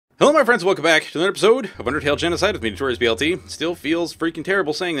Hello my friends, welcome back to another episode of Undertale Genocide with me, Notorious BLT. Still feels freaking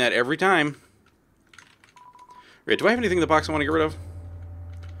terrible saying that every time. Right, do I have anything in the box I want to get rid of?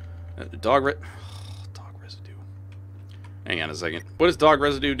 Dog residue. Hang on a second. What does dog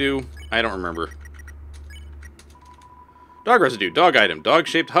residue do? I don't remember. Dog residue, dog item,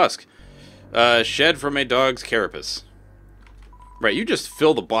 dog-shaped husk. Shed from a dog's carapace. Right, you just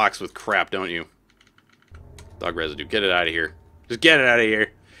fill the box with crap, don't you? Dog residue, get it out of here. Just get it out of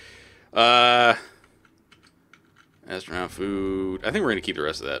here. Astronaut food. I think we're going to keep the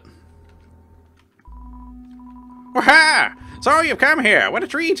rest of that. Waha! So you've come here. What a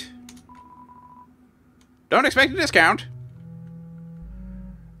treat. Don't expect a discount.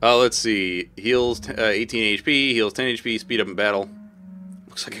 Let's see. Heals 18 HP, heals 10 HP, speed up in battle.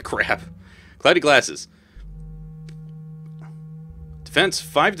 Looks like a crap. Cloudy glasses. Defense,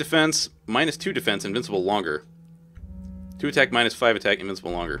 5 defense, minus 2 defense, invincible longer. 2 attack, minus 5 attack,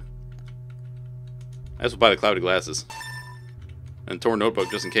 invincible longer. I just will buy the cloudy glasses. And torn notebook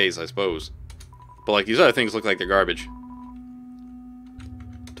just in case, I suppose. But like these other things look like they're garbage.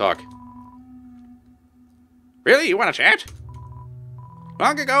 Talk. Really? You want to chat?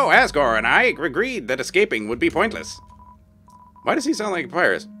 Long ago, Asgore and I agreed that escaping would be pointless. Why does he sound like a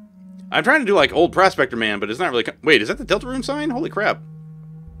pirate? I'm trying to do like old Prospector Man, but it's not really... Wait, is that the Deltarune sign? Holy crap.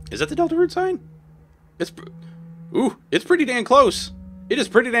 Is that the Deltarune sign? It's... Ooh, it's pretty dang close. It is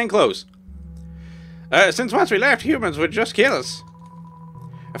pretty dang close. Since once we left, humans would just kill us.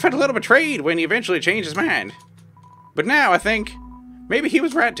 I felt a little betrayed when he eventually changed his mind. But now I think maybe he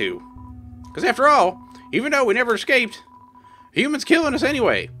was right too. Because after all, even though we never escaped, humans killing us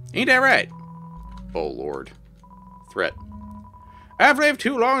anyway. Ain't that right? Oh lord. Threat. I've lived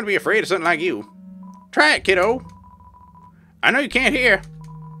too long to be afraid of something like you. Try it, kiddo. I know you can't hear.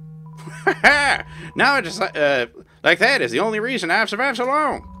 Now it just like that is the only reason I've survived so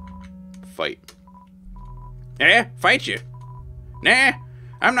long. Fight. Yeah, fight you. Nah,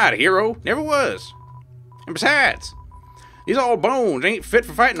 I'm not a hero. Never was. And besides, these old bones ain't fit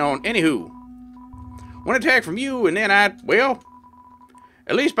for fighting on. Anywho, one attack from you, and then well,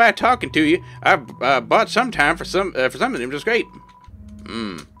 at least by talking to you, I've bought some time for some of them to escape.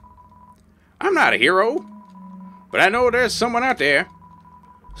 I'm not a hero, but I know there's someone out there,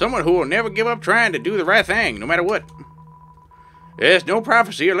 someone who will never give up trying to do the right thing, no matter what. There's no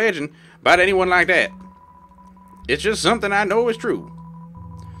prophecy or legend about anyone like that. It's just something I know is true.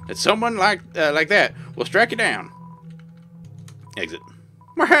 That someone like that will strike you down. Exit.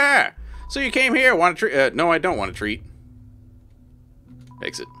 Waha! So you came here, want a treat? No, I don't want a treat.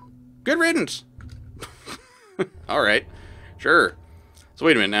 Exit. Good riddance. All right, sure. So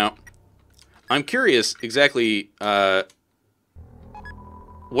wait a minute now. I'm curious exactly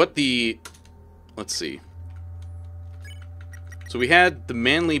what the. Let's see. So we had the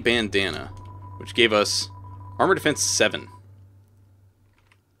manly bandana, which gave us armor defense 7.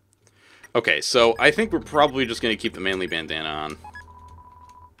 Okay, so I think we're probably just going to keep the manly bandana on.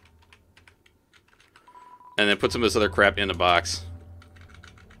 And then put some of this other crap in the box.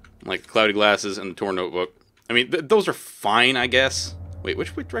 Like the cloudy glasses and the torn notebook. I mean, those are fine, I guess. Wait,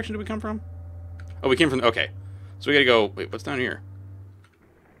 which direction did we come from? Oh, we came from... Okay. So we gotta go... Wait, what's down here?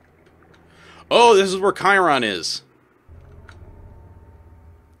 Oh, this is where Chiron is.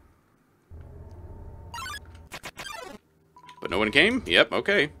 But no one came? Yep,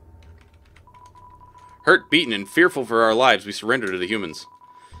 okay. Hurt, beaten, and fearful for our lives, we surrender to the humans.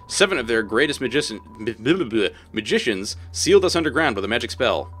 7 of their greatest magicians sealed us underground with a magic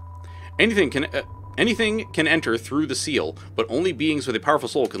spell. Anything can enter through the seal, but only beings with a powerful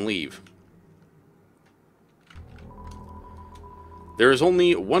soul can leave. There is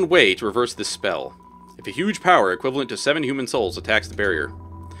only one way to reverse this spell. If a huge power equivalent to 7 human souls attacks the barrier,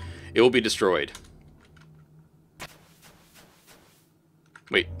 it will be destroyed.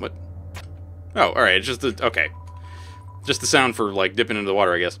 Wait, what? Oh, alright, it's just the... Okay. Just the sound for, like, dipping into the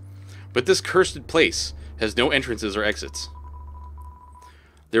water, I guess. But this cursed place has no entrances or exits.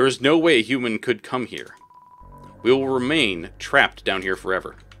 There is no way a human could come here. We will remain trapped down here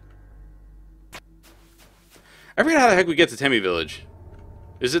forever. I forget how the heck we get to Temi Village.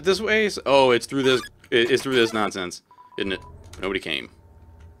 Is it this way? Oh, it's through this... It's through this nonsense, isn't it? Nobody came.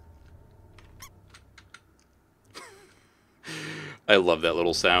 I love that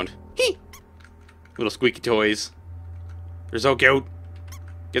little sound. Hee! Little squeaky toys. They're so cute.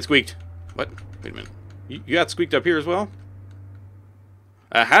 Get squeaked. What? Wait a minute. You got squeaked up here as well?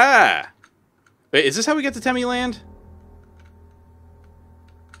 Aha! Wait, is this how we get to Temi Land?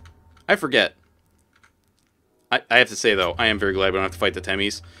 I forget. I have to say, though, I am very glad we don't have to fight the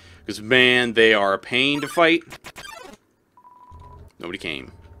Temis. Because, man, they are a pain to fight. Nobody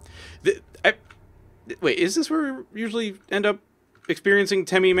came. Wait, is this where we usually end up experiencing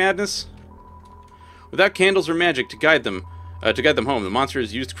Temmie madness? Without candles or magic to guide them home, the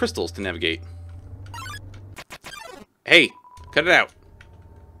monsters used crystals to navigate. Hey, cut it out.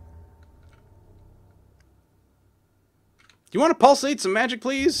 Do you want to pulsate some magic,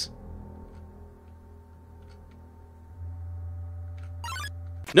 please?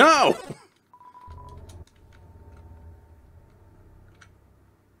 No!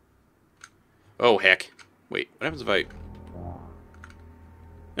 Oh, heck. Wait, what happens if I...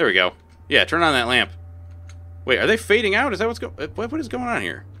 There we go. Yeah, turn on that lamp. Wait, are they fading out? Is that what's going... What is going on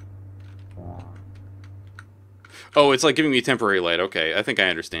here? Oh, it's like giving me temporary light. Okay, I think I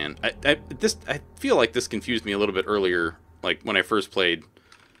understand. I feel like this confused me a little bit earlier, like when I first played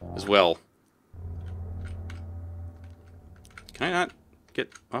as well. Can I not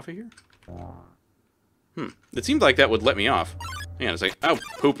get off of here? It seemed like that would let me off. Hang on a second. Oh,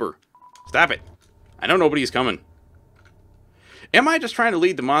 pooper. Stop it. I know nobody's coming. Am I just trying to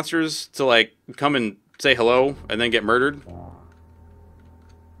lead the monsters to, like, come and say hello and then get murdered?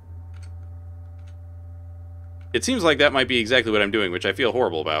 It seems like that might be exactly what I'm doing, which I feel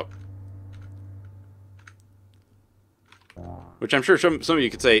horrible about. Which I'm sure some of you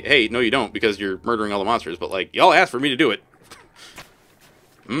could say, hey, no you don't, because you're murdering all the monsters, but, like, y'all asked for me to do it.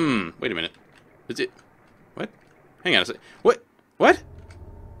 Wait a minute. Is it... What? Hang on a second. What? What?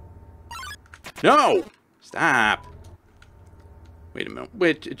 No! Stop. Wait a minute.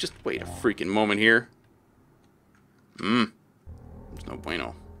 Wait, just wait a freaking moment here. There's no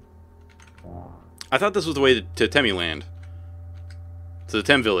bueno. I thought this was the way to Temmie Land. To the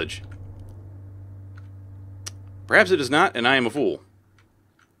Tem Village. Perhaps it is not, and I am a fool.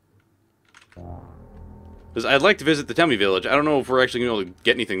 Because I'd like to visit the Temmie Village. I don't know if we're actually going to be able to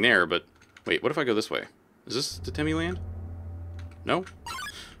get anything there, but... Wait, what if I go this way? Is this the Temmie Land? No?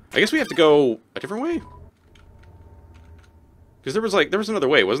 I guess we have to go a different way? Because there was another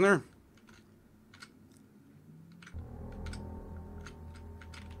way, wasn't there?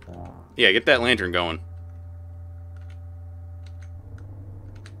 Yeah, get that lantern going.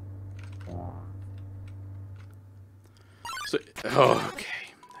 So, oh, okay.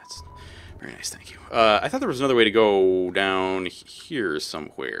 That's very nice, thank you. I thought there was another way to go down here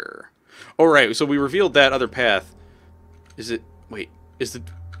somewhere. Oh, right, so we revealed that other path. Is it... Wait, is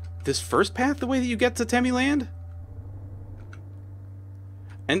this first path the way that you get to Temmie Land?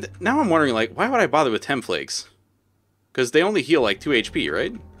 And now I'm wondering, like, why would I bother with Tem Flakes? Because they only heal, like, 2 HP,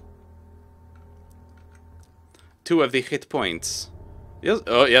 right? 2 of the hit points. Yes.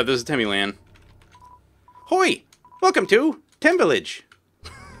 Oh, yeah, this is Temmie Land. Hoi! Welcome to Tem Village!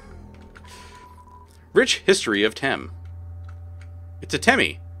 Rich history of Tem. It's a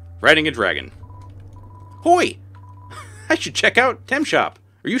Temmie riding a dragon. Hoi! I should check out Tem Shop.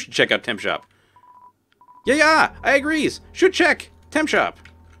 Or you should check out Tem Shop. Yeah, I agrees. Should check Tem Shop.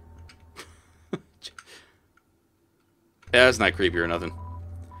 Yeah, that's not creepy or nothing.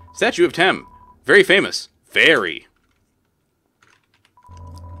 Statue of Tem. Very famous. Very.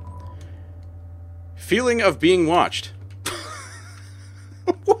 Feeling of being watched.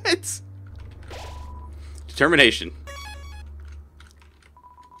 What? Determination.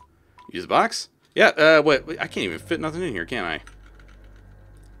 Use the box? Yeah, wait, I can't even fit nothing in here, can I?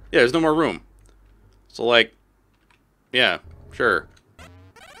 Yeah, there's no more room. So, like, yeah, sure.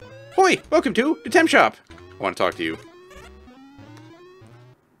 Hoi! Welcome to the Tem Shop. I want to talk to you.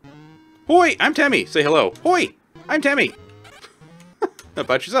 Hoi! I'm Temmie. Say hello. Hoi! I'm Temmie. How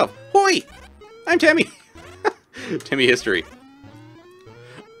about yourself? Hoi! I'm Temmie. Temmie history.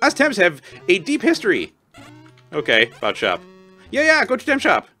 Us Tems have a deep history. Okay, about shop. Yeah, go to Tem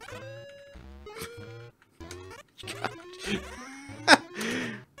Shop.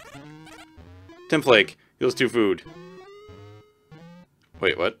 Tem Flake. Heals 2 food.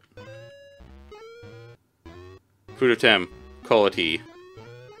 Wait, what? Food of Tem. Quality.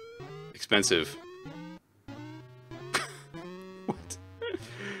 Expensive. What?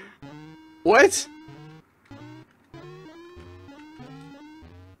 What?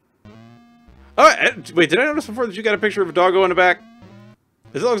 Oh, wait, did I notice before that you got a picture of a doggo in the back?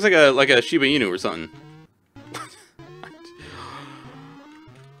 This looks like a Shiba Inu or something.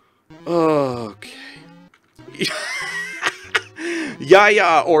 Okay.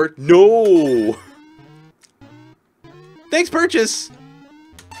 Yeah, or no. Thanks, purchase.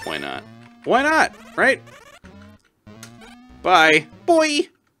 Why not? Why not? Right? Bye. Boy.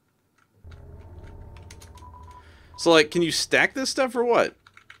 So, like, can you stack this stuff or what?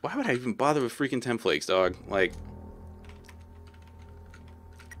 Why would I even bother with freaking Tem Flakes, dog? Like,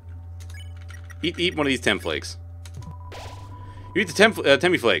 eat one of these Tem Flakes. You eat the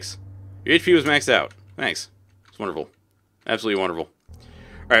Temmy Flakes. Your HP was maxed out. Thanks. It's wonderful. Absolutely wonderful.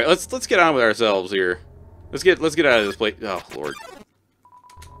 Alright, let's get on with ourselves here. Let's get out of this place. Oh, Lord.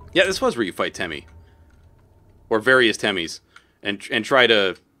 Yeah, this was where you fight Temmy. Or various Temmys. And try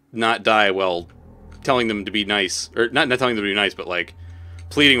to not die while telling them to be nice. Or not telling them to be nice, but like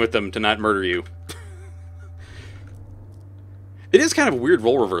pleading with them to not murder you. It is kind of a weird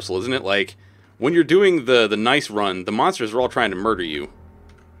role reversal, isn't it? Like, when you're doing the nice run, the monsters are all trying to murder you.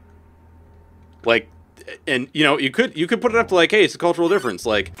 Like, and, you know, you could put it up to, like, hey, it's a cultural difference.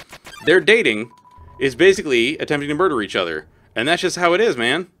 Like, their dating is basically attempting to murder each other. And that's just how it is,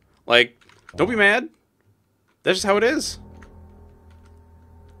 man. Like, don't be mad. That's just how it is.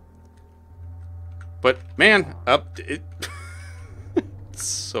 But, man, it's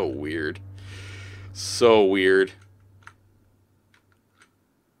so weird. So weird.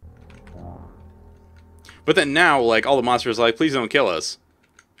 But then now, like, all the monsters are like, please don't kill us.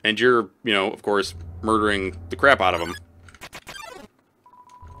 And you're, you know, of course, murdering the crap out of them.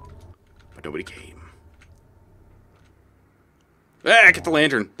 But nobody came. Ah, get the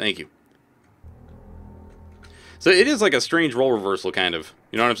lantern. Thank you. So it is like a strange role reversal, kind of.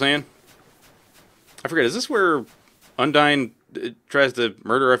 You know what I'm saying? I forget, is this where Undyne tries to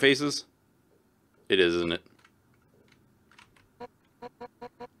murder our faces? It is, isn't it?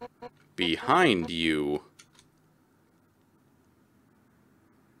 Behind you.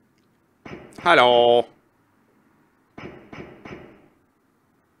 Hello.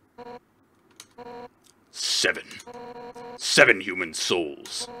 Seven human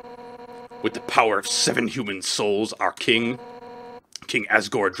souls. With the power of 7 human souls, our king, King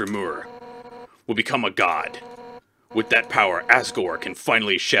Asgore Drimur, will become a god. With that power, Asgore can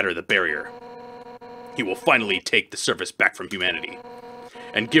finally shatter the barrier. He will finally take the surface back from humanity,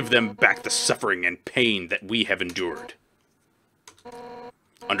 and give them back the suffering and pain that we have endured.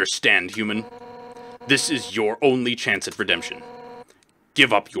 Understand, human? This is your only chance at redemption.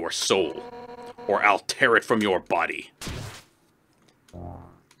 Give up your soul, or I'll tear it from your body.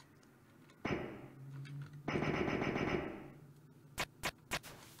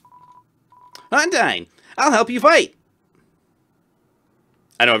 Undyne, I'll help you fight.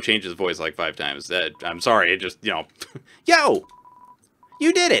 I know I've changed his voice like 5 times. I'm sorry, it just, you know. Yo!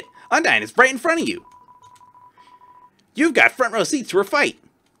 You did it! Undyne is right in front of you. You've got front row seats to a fight.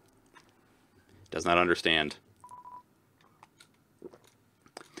 Does not understand.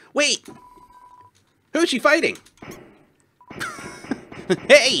 Wait! Who's she fighting?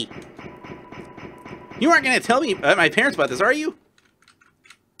 Hey! You aren't going to tell me my parents about this, are you?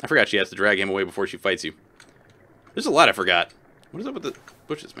 I forgot she has to drag him away before she fights you. There's a lot I forgot. What is up with the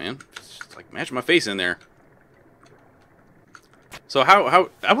bushes, man? Just like matching my face in there. So how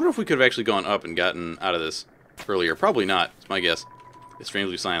I wonder if we could have actually gone up and gotten out of this earlier. Probably not. It's my guess. It's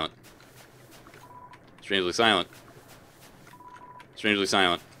strangely silent. Strangely silent. Strangely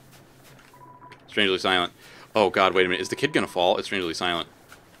silent. Strangely silent. Oh god, wait a minute. Is the kid gonna fall? It's strangely silent.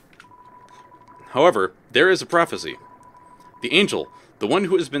 However, there is a prophecy. The angel, the one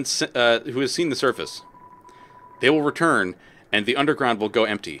who has been who has seen the surface, they will return, and the underground will go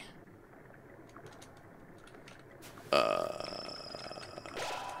empty.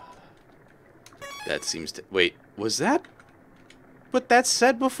 That seems to... Wait, was that what that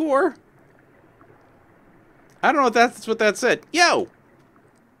said before? I don't know if that's what that said. Yo!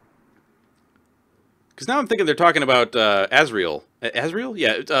 Because now I'm thinking they're talking about Azrael. Azrael?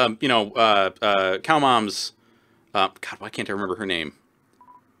 Yeah, you know, Calmom's... God, why can't I remember her name?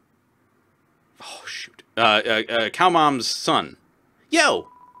 Oh, shoot. Calmom's son. Yo!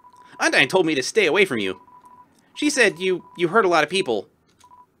 Undyne told me to stay away from you. She said you hurt a lot of people.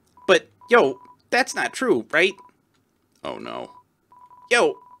 But, yo, that's not true, right? Oh, no.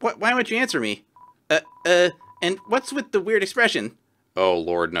 Yo, why won't you answer me? And what's with the weird expression? Oh,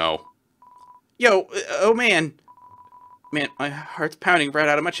 Lord, no. Yo, oh, man. Man, my heart's pounding right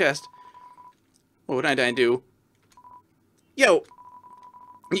out of my chest. What would Undyne do? Yo,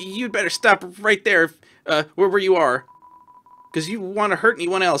 you'd better stop right there, where you are. Because you want to hurt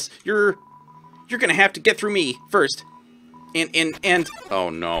anyone else. You're gonna have to get through me first. And...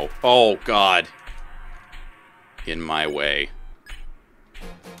 Oh, no. Oh, God. In my way.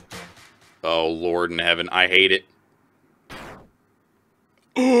 Oh, Lord in heaven. I hate it.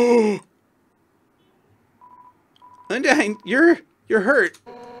 Undyne, you're hurt.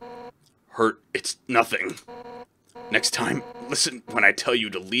 Hurt? It's nothing. Next time, listen when I tell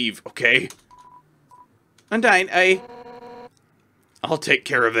you to leave, okay? Undyne, I'll take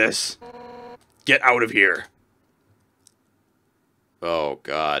care of this. Get out of here. Oh,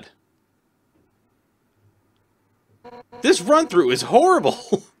 God. This run-through is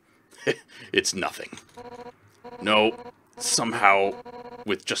horrible! It's nothing. No, somehow,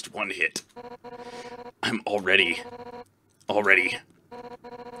 with just one hit, I'm already...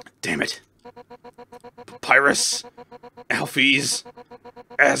 Damn it. Papyrus, Alphys,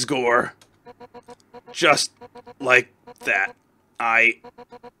 Asgore. Just like that. I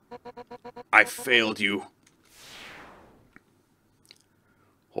failed you.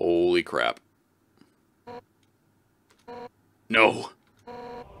 Holy crap. No.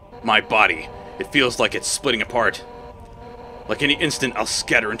 My body. It feels like it's splitting apart. Like any instant I'll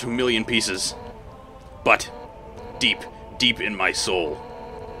scatter into a million pieces. But, deep in my soul,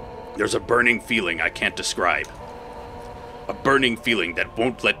 there's a burning feeling I can't describe. A burning feeling that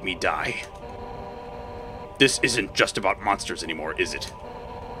won't let me die. This isn't just about monsters anymore, is it?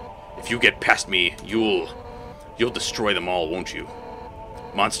 If you get past me, you'll destroy them all, won't you?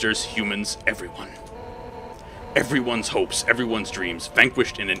 Monsters, humans, everyone. Everyone's hopes, everyone's dreams,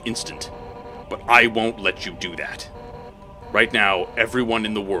 vanquished in an instant. But I won't let you do that. Right now, everyone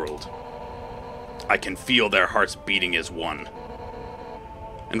in the world, I can feel their hearts beating as one.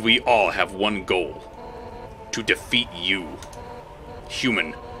 And we all have one goal. To defeat you.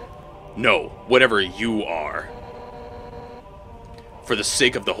 Human. No, whatever you are. For the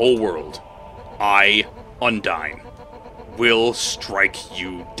sake of the whole world, I, Undyne, will strike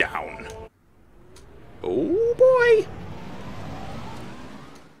you down. Oh boy!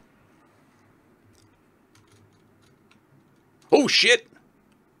 Oh shit!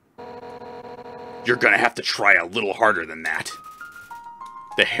 You're gonna have to try a little harder than that.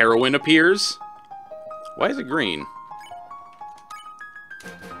 The heroine appears? Why is it green?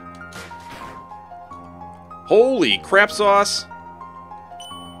 Holy crap sauce!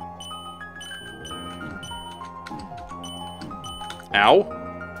 Ow.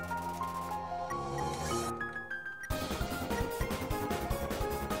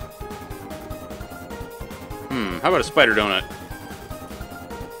 How about a spider donut?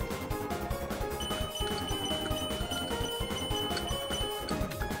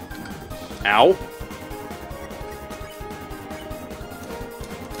 Ow.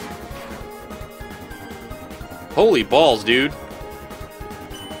 Holy balls, dude.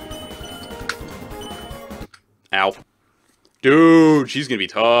 Ow. Dude, she's gonna be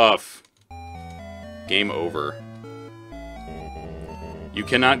tough. Game over. You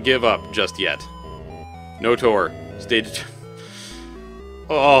cannot give up just yet. Notor. Stage...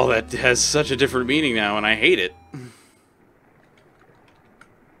 Oh, that has such a different meaning now, and I hate it.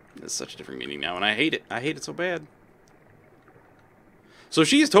 It's such a different meaning now, and I hate it. I hate it so bad. So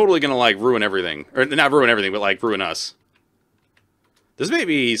she's totally gonna, like, ruin everything. Or, not ruin everything, but, like, ruin us. This may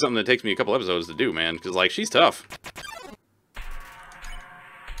be something that takes me a couple episodes to do, man. Because, like, she's tough.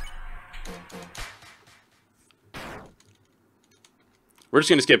 We're just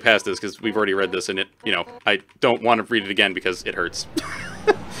gonna skip past this, because we've already read this, and it, you know, I don't want to read it again, because it hurts.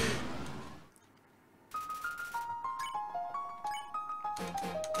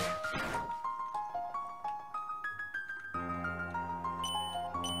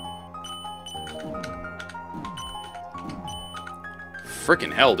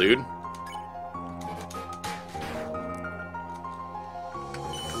 Frickin' hell, dude.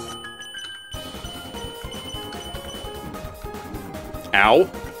 Ow.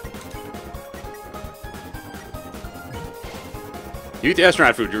 You eat the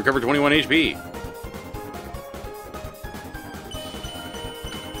astronaut food, you recover 21 HP.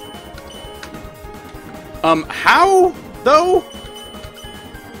 How, though?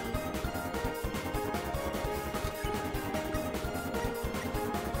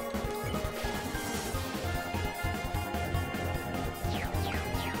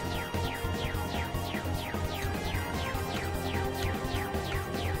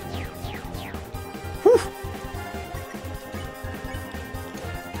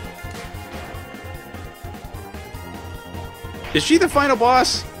 Is she the final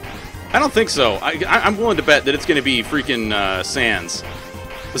boss? I don't think so. I'm willing to bet that it's going to be freaking Sans.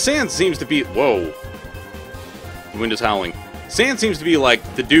 The Sans seems to be... Whoa. The wind is howling. Sans seems to be like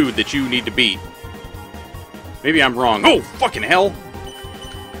the dude that you need to beat. Maybe I'm wrong. Oh, fucking hell!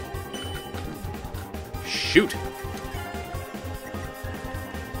 Shoot.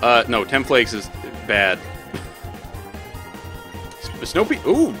 No, Temflakes is bad. Snow Piece.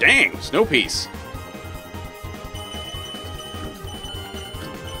 Ooh, dang. Snow Piece.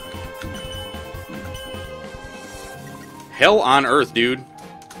 Hell on earth, dude.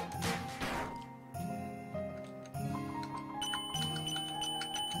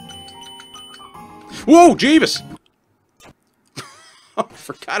 Whoa, Jeebus! I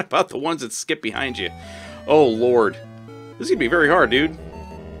forgot about the ones that skip behind you. Oh, Lord. This is gonna be very hard, dude.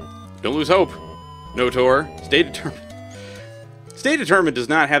 Don't lose hope. Notor. Stay determined. Stay determined does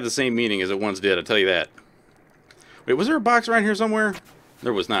not have the same meaning as it once did, I'll tell you that. Wait, was there a box around here somewhere?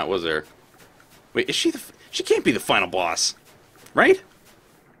 There was not, was there? Wait, is she the... She can't be the final boss. Right?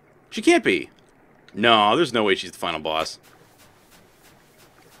 She can't be. No, there's no way she's the final boss.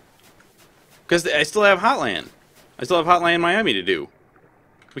 Because I still have Hotland. I still have Hotland Miami to do.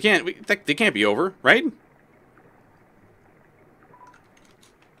 We can't... they can't be over, right?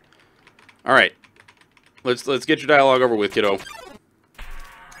 Alright. Let's get your dialogue over with, kiddo.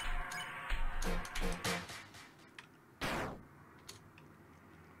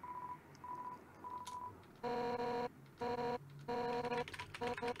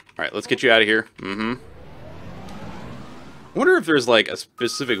 Alright, let's get you out of here. I wonder if there's, like, a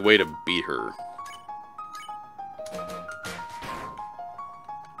specific way to beat her.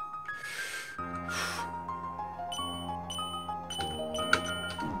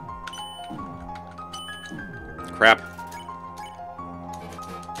 Crap.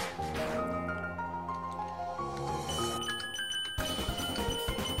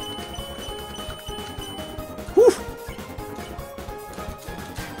 Whew.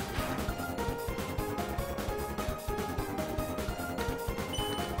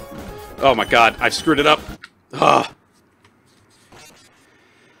 Oh my god, I've screwed it up. Ugh.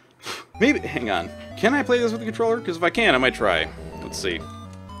 Maybe, hang on. Can I play this with the controller? Because if I can, I might try. Let's see.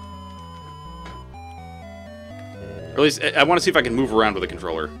 Or at least, I want to see if I can move around with the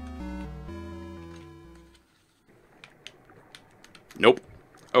controller. Nope.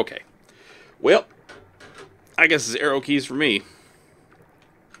 Okay. Well, I guess it's arrow keys for me.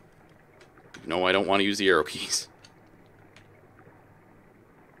 No, I don't want to use the arrow keys.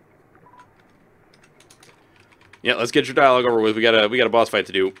 Yeah, let's get your dialogue over with. We got a boss fight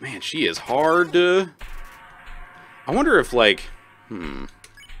to do. Man, she is hard to... I wonder if, like... I'm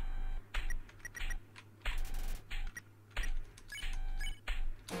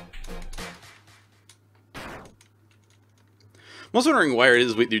also wondering why it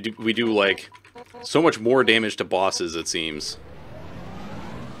is we do like so much more damage to bosses, it seems.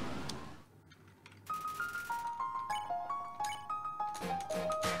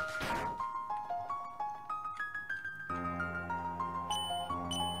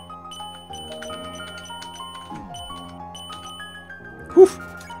 Whew.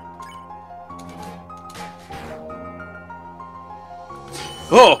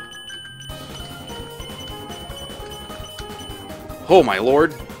 Oh! Oh my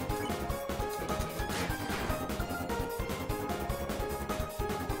lord.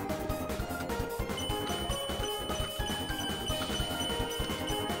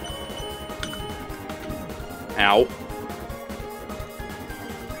 Ow.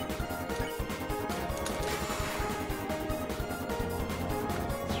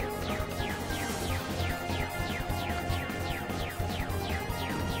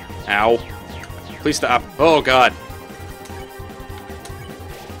 Ow. Please stop. Oh god.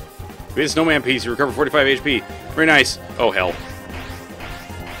 We had a snowman piece. You recover 45 HP. Very nice. Oh, hell.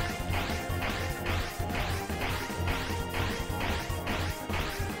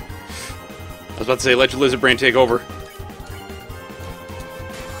 I was about to say, let your lizard brain take over.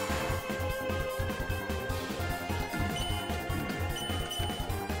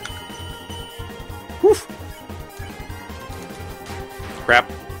 Whew. Crap.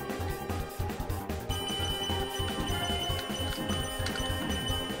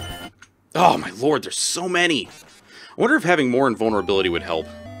 Oh my lord, there's so many! I wonder if having more invulnerability would help.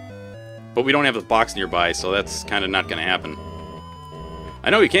 But we don't have the box nearby, so that's kind of not going to happen. I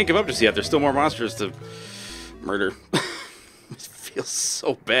know you can't give up just yet, there's still more monsters to murder. It feels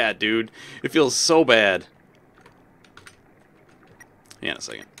so bad, dude. It feels so bad. Hang on a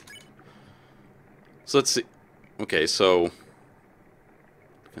second. So let's see. Okay, so...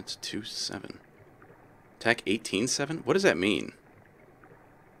 Defense 2-7. Attack 18-7? What does that mean?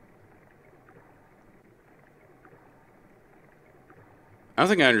 I don't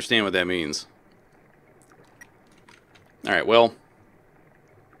think I understand what that means. Alright, well...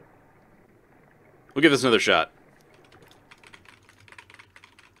 We'll give this another shot.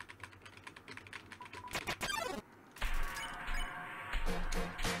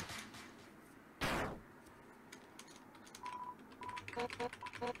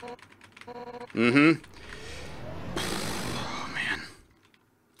 Mm-hmm. Oh, man.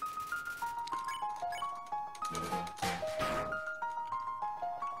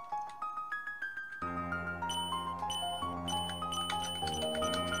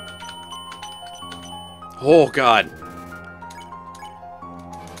 Oh, God.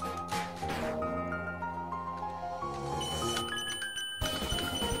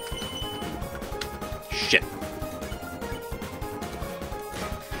 Shit.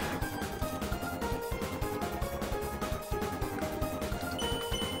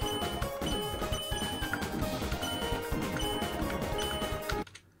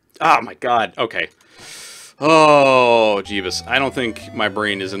 Oh my god, okay. Oh, Jeebus. I don't think my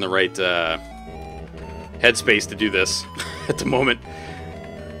brain is in the right headspace to do this at the moment.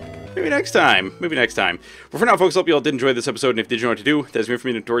 Maybe next time. Maybe next time. But for now, folks, hope you all did enjoy this episode, and if you did, you know what to do. That's me from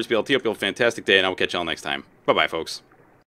me, Notorious. Hope you all have a fantastic day, and I will catch y'all next time. Bye-bye, folks.